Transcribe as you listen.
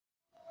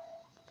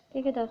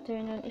Okay, good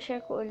afternoon.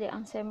 I-share ko uli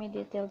ang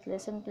semi-detailed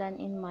lesson plan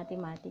in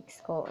mathematics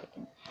ko.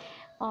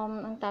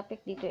 Ang topic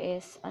dito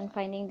is on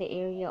finding the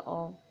area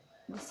of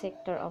the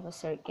sector of a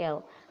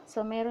circle.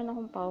 So, meron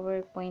akong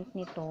PowerPoint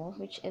nito,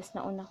 which is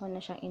nauna ko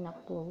na siyang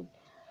in-upload,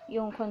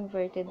 yung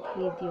converted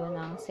video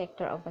ng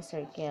sector of a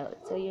circle.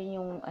 So, yun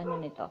yung ano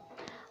nito,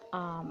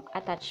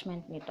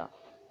 attachment nito.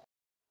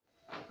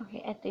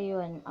 Okay, eto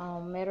yun.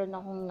 Meron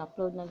akong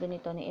upload na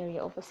ganito na area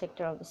of a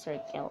sector of a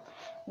circle.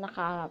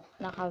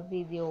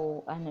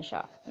 Naka-video, ano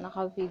siya,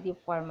 naka-video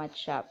format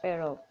siya.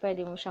 Pero,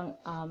 pwede mo siyang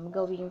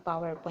gawing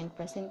PowerPoint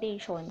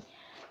presentation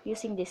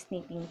using the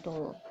snipping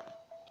tool.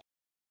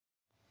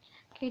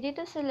 Okay,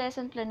 dito sa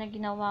lesson plan na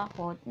ginawa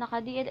ko,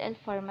 naka-DLL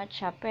format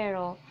siya,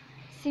 pero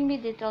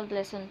semi-detailed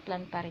lesson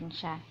plan pa rin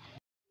siya.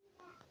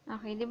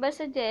 Okay, di ba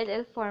sa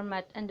DLL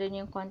format,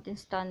 andun yung content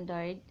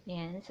standard.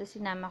 Ayan. So,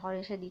 sinama ko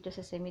rin siya dito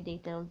sa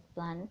semi-detailed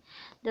plan.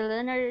 The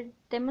learner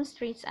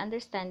demonstrates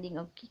understanding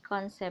of key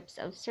concepts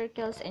of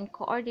circles and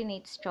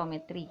coordinates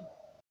geometry.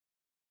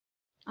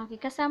 Okay,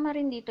 kasama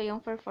rin dito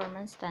yung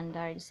performance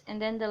standards and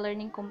then the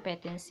learning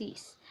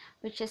competencies,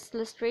 which is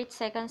illustrate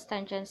seconds,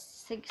 tangents,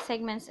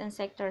 segments, and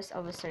sectors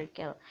of a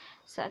circle.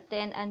 So, at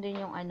the end,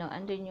 andun yung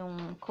andun yung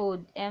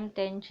code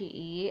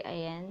M10GE,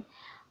 ayan,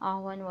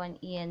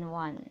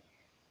 11EN1.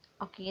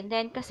 Okay, and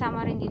then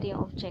kasama rin dito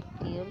yung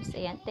objectives.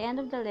 Ayan, at the end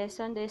of the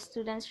lesson, the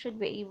students should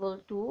be able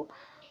to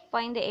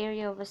find the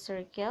area of a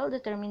circle,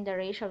 determine the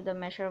ratio of the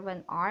measure of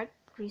an arc,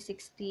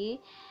 360,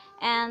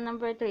 and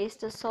number 3 is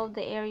to solve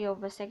the area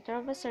of a sector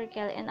of a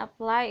circle and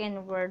apply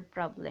in word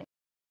problem.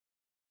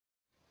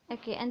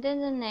 Okay, and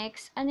then the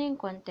next, ano yung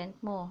content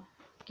mo?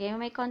 Okay,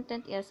 my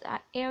content is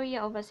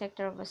area of a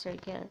sector of a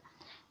circle.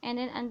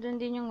 And then, andun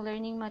din yung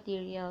learning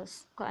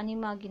materials, kung ano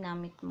yung mga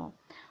ginamit mo.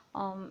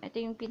 Ito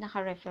yung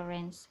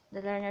pinaka-reference. The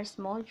learner's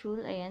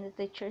module, ayan, the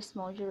teacher's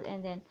module,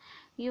 and then,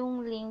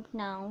 yung link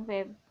ng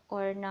web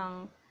or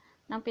ng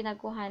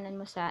pinagkuhanan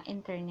mo sa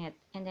internet.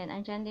 And then,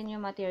 andyan din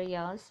yung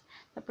materials,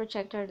 the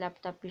projector,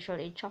 laptop,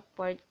 visual aid,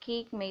 chalkboard,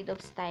 cake made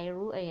of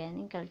styro, ayan,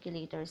 yung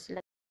calculators.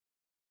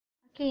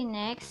 Okay,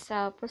 next,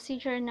 sa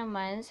procedure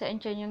naman, sa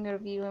andyan yung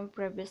review yung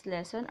previous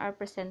lesson or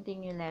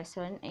presenting yung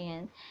lesson.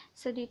 Ayan.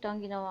 So, dito ang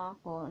ginawa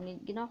ko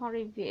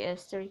review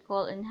is to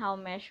recall on how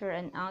measure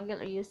an angle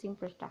using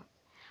protractor.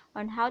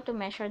 On how to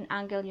measure an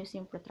angle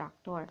using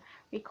protractor.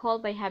 Recall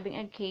by having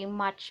a game,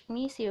 Match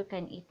Me So You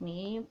Can Eat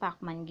Me, yung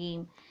Pac-Man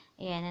game.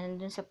 Ayan,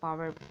 nandun sa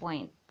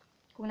PowerPoint.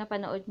 Kung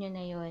napanood nyo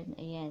na yun,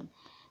 ayan.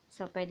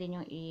 So, pwede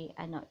nyo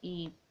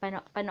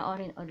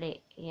panoorin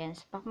uli. Ayan.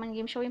 So, Pac-Man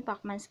game, showing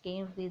Pac-Man's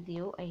game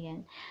video.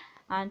 Ayan.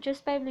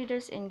 Choose 5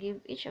 leaders and give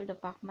each of the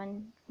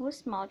Pac-Man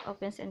whose mouth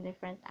opens in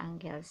different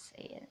angles.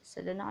 Ayan. So,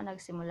 doon ako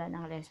nagsimula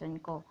ng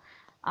lesson ko.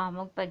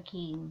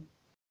 Magpag-game.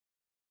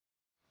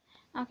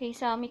 Okay,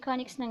 sa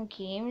mechanics ng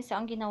game, so,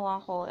 ang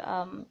ginawa ko,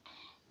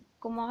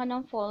 kumuha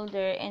ng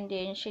folder and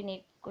then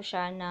shinip ko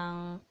siya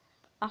ng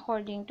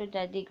according to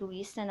the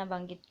degrees na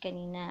nabanggit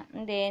kanina.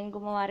 And then,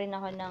 gumawa rin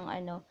ako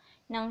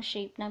ng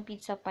shape, ng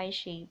pizza pie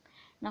shape,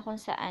 na kung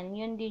saan,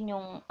 yun din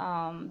yung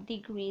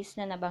degrees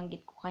na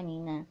nabanggit ko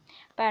kanina.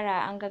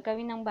 Para, ang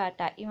gagawin ng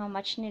bata,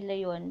 imamatch nila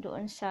yun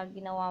doon sa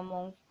ginawa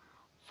mong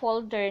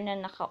folder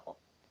na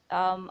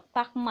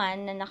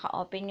Pac-Man na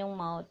naka-open yung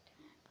mouth,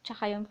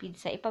 tsaka yung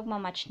pizza,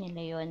 ipagmamatch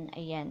nila yun.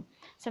 Ayan.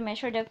 So,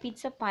 measure the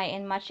pizza pie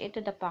and match it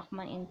to the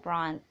Pac-Man in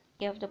front.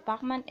 If the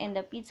Pac-Man and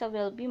the pizza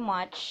will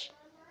match,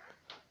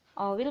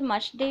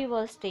 they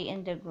will stay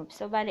in the group.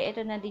 So, bali,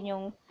 ito na din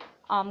yung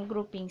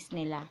groupings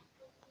nila.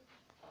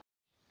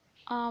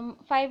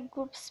 5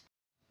 groups.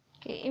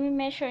 Okay,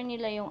 i-measure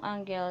nila yung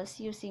angles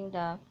using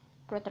the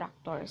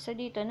protractor. So,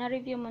 dito,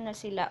 na-review mo na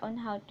sila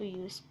on how to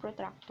use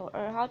protractor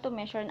or how to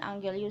measure an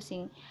angle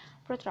using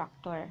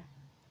protractor.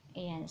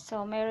 Ayan.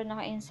 So, meron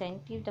ako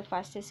incentive. The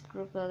fastest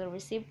group will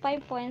receive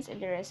 5 points and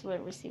the rest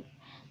will receive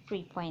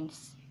 3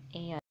 points.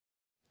 Ayan.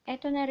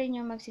 Ito na rin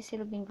yung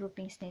magsisilbing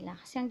groupings nila.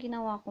 Kasi ang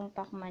ginawa kong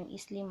Pac-Man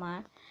is 5.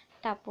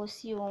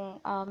 Tapos, yung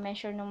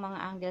measure ng mga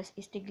angles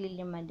is tigli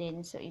 5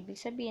 din. So, ibig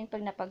sabihin,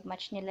 pag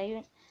napag-match nila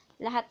yun,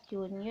 lahat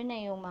yun na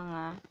yung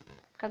mga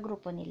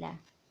kagrupo nila.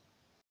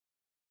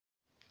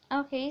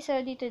 Okay, so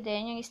dito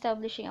din yung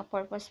establishing a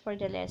purpose for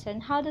the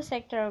lesson. How the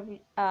sector of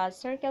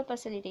circle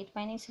facilitate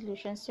finding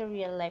solutions to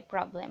real-life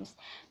problems.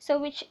 So,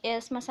 which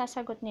is,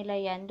 masasagot nila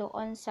yan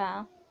doon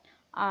sa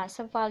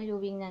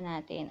valuing na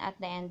natin at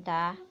the end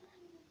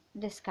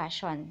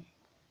discussion.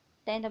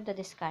 The end of the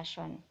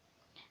discussion.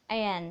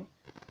 Ayan.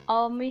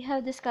 We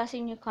have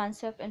discussing new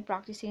concept and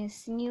practicing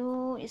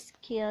new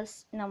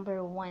skills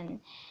number 1.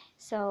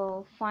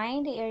 So,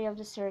 find the area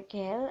of the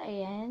circle.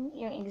 Ayan.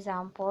 Yung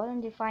example.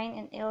 Define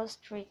and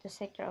illustrate the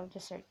sector of the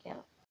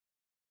circle.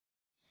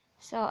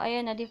 So,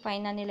 ayun,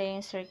 na-define na nila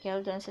yung circle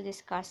doon sa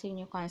discussing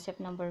new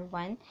concept number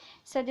 1.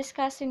 So,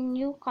 discussing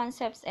new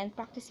concepts and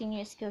practicing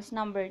new skills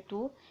number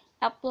 2.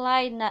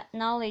 Apply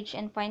knowledge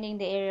and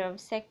finding the area of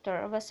sector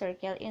of a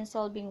circle in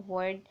solving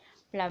word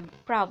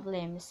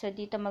problems. So,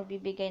 dito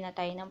magbibigay na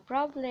tayo ng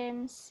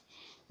problems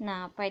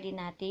na pwede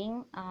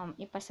nating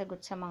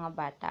ipasagot sa mga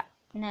bata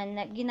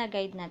na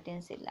ginaguide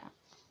natin sila.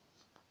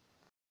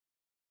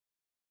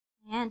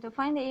 And to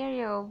find the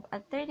area of a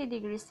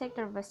 30-degree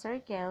sector of a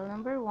circle,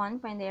 number 1,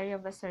 find the area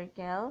of a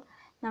circle.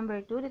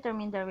 Number 2,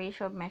 determine the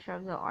ratio of measure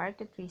of the arc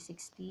to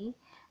 360.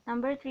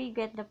 Number 3,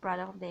 get the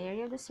product of the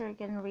area of the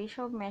circle and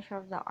ratio of measure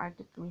of the arc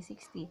to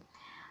 360.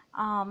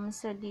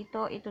 So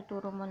dito,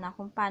 ituturo mo na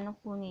kung paano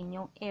kunin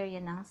yung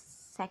area ng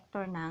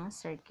sector ng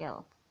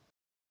circle.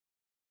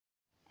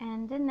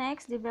 And the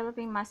next,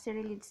 developing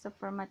mastery leads to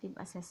formative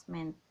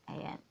assessment.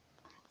 Ayan.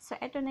 So,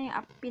 ito na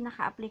yung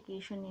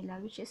pinaka-application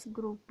nila, which is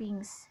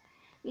groupings.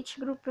 Each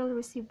group will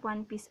receive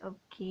one piece of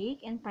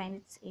cake and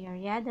find its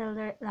area.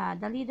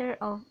 The leader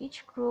of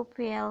each group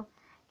will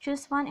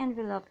choose one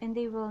envelope and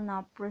they will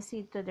now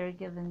proceed to their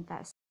given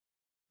task.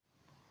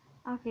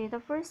 Okay, the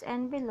first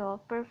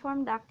envelope,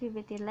 perform the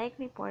activity like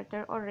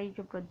reporter or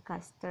radio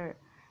broadcaster.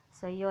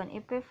 So, yun,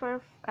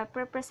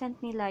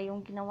 i-represent nila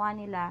yung ginawa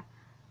nila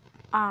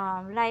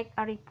like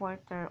a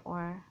reporter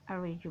or a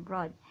radio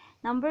broad.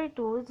 Number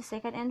 2, the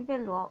second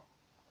envelope,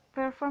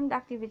 perform the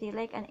activity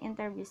like an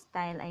interview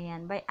style,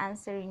 ayan, by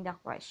answering the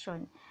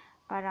question.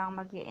 Parang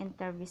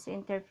mag-i-interview. So,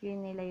 interview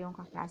nila yung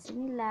kaklase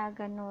nila,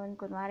 ganun.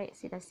 Kunwari,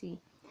 sila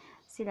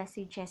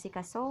si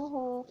Jessica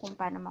Soho, kung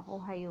paano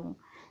makuha yung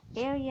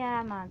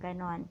area, mga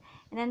ganon.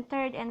 And then,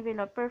 third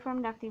envelope,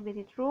 perform the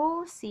activity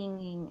through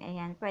singing.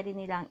 Ayan, pwede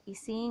nilang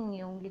ising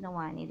yung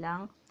ginawa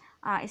nilang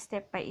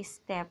step by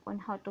step on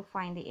how to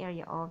find the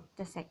area of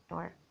the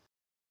sector.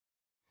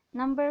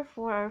 Number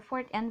 4,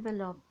 fourth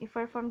envelope,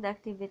 i-perform the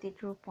activity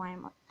through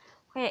poem.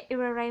 Kaya,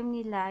 i-rhyme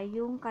nila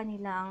yung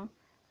kanilang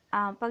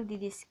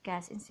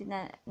pagdi-discuss instead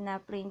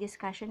na plain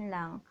discussion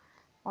lang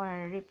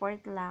or report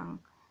lang.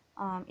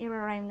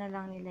 I-rhyme na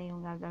lang nila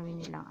yung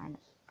gagawin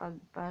nilang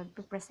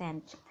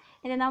pag-present.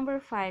 And then number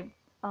 5,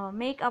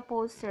 make a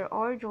poster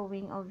or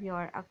drawing of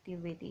your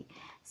activity.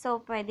 So,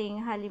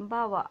 pwedeng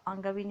halimbawa, ang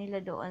gawin nila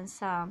doon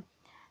sa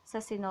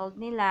sinold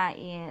nila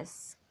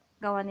is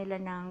gawa nila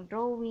ng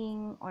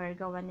drawing or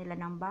gawa nila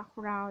ng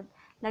background,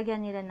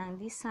 lagyan nila ng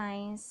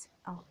designs,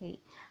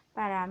 okay,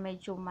 para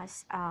medyo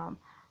mas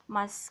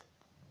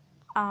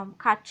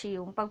catchy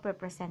yung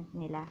pagpe-present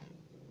nila.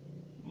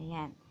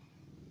 Ayan.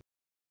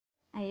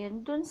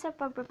 Ayun, dun sa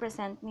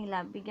pagpe-present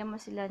nila, bigyan mo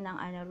sila ng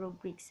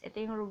rubrics. Ito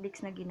yung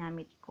rubrics na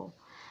ginamit ko.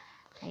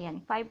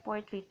 Ayan, 5,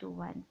 4, 3, 2,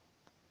 1.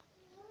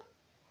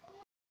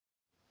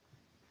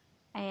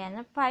 Ayan,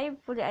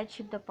 5, fully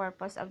achieved the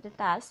purpose of the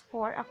task.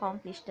 4,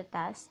 accomplished the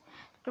task.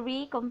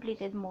 3,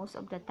 completed most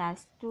of the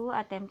task. 2,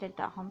 attempted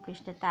to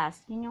accomplish the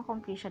task. Yun yung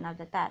completion of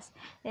the task.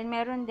 Then,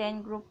 meron din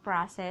group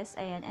process,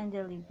 ayan, and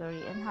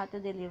delivery, and how to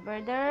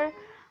deliver their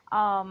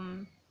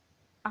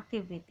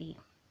activity.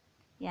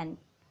 Yan.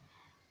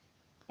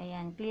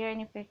 Ayan, clear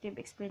and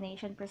effective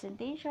explanation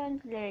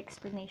presentation, clear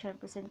explanation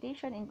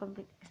presentation,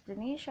 incomplete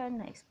explanation,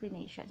 no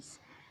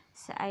explanations.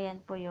 So, ayan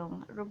po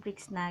yung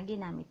rubrics na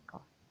ginamit ko.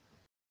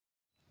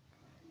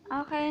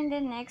 Okay, and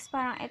then next,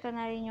 parang ito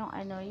na rin yung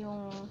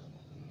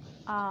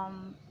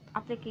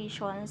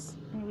applications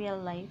in real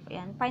life.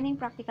 Ayan, finding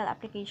practical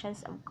applications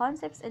of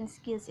concepts and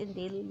skills in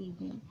daily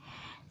living.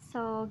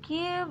 So,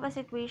 give a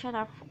situation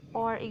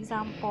or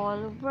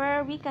example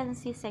where we can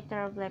see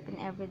sector of life in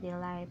everyday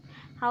life.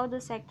 How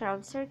do sector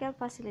of circle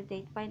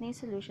facilitate finding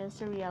solutions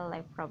to real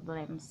life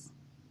problems?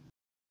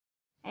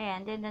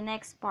 And then the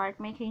next part,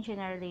 making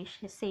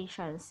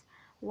generalizations.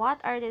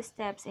 What are the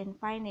steps in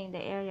finding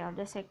the area of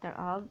the sector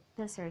of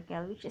the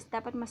circle? Which is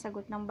dapat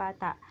masagot ng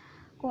bata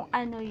kung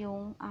ano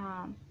yung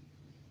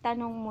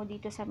tanong mo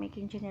dito sa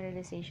making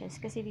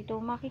generalizations. Kasi dito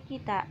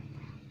makikita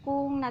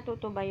kung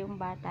natuto ba yung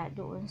bata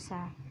doon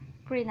sa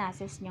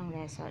pre-nases niyong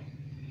lesson.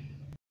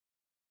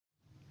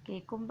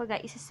 Okay, kumbaga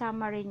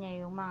isasama rin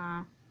niya yung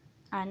mga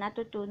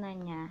natutunan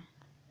niya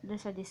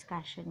doon sa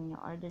discussion niyo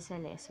or doon sa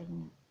lesson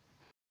niyo.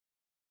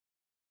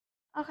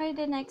 Okay,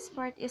 the next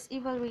part is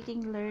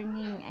evaluating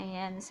learning.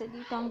 Ayan. So,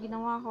 dito ang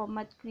ginawa ko,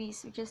 math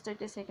quiz, which is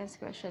 30 seconds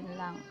question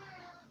lang.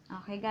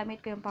 Okay,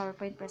 gamit ko yung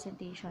PowerPoint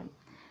presentation.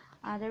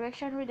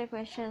 Direction, read the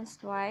questions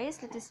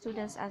twice. Let the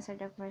students answer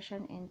the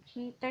question in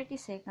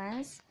 30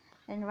 seconds.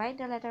 And write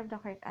the letter of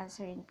the correct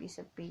answer in piece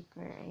of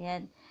paper.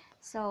 Ayan.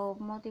 So,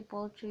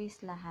 multiple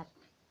choice lahat.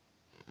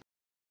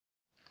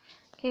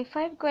 Okay,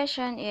 5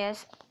 question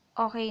is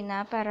okay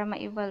na para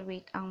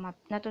ma-evaluate ang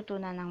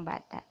natutunan ng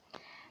bata.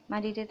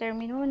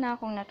 Madidetermine muna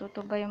kung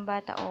natuto ba yung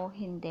bata o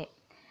hindi.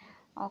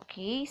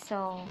 Okay,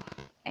 so,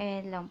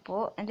 ayan lang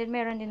po. And then,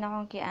 meron din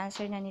akong key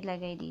answer na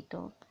nilagay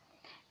dito.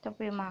 Ito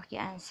po yung mga key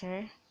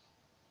answer.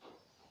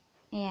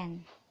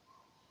 Ayan.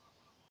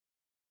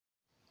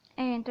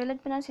 Ayan,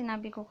 tulad po ng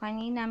sinabi ko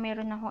kanina,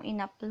 meron akong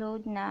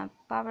in-upload na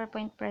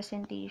PowerPoint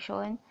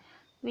presentation,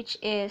 which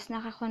is,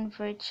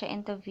 naka-convert siya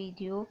into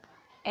video.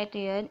 Ito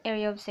yun,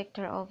 area of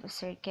sector of a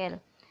circle.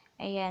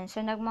 Ayan,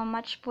 so,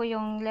 nagmamatch po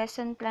yung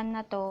lesson plan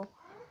na to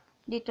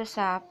dito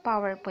sa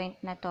PowerPoint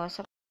na to.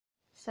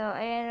 So,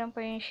 ayan lang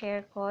po yung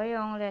share ko,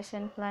 yung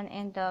lesson plan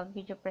and the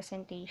video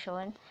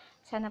presentation.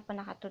 Sana po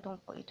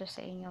nakatulong po ito sa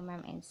inyo,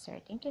 ma'am and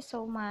sir. Thank you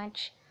so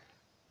much.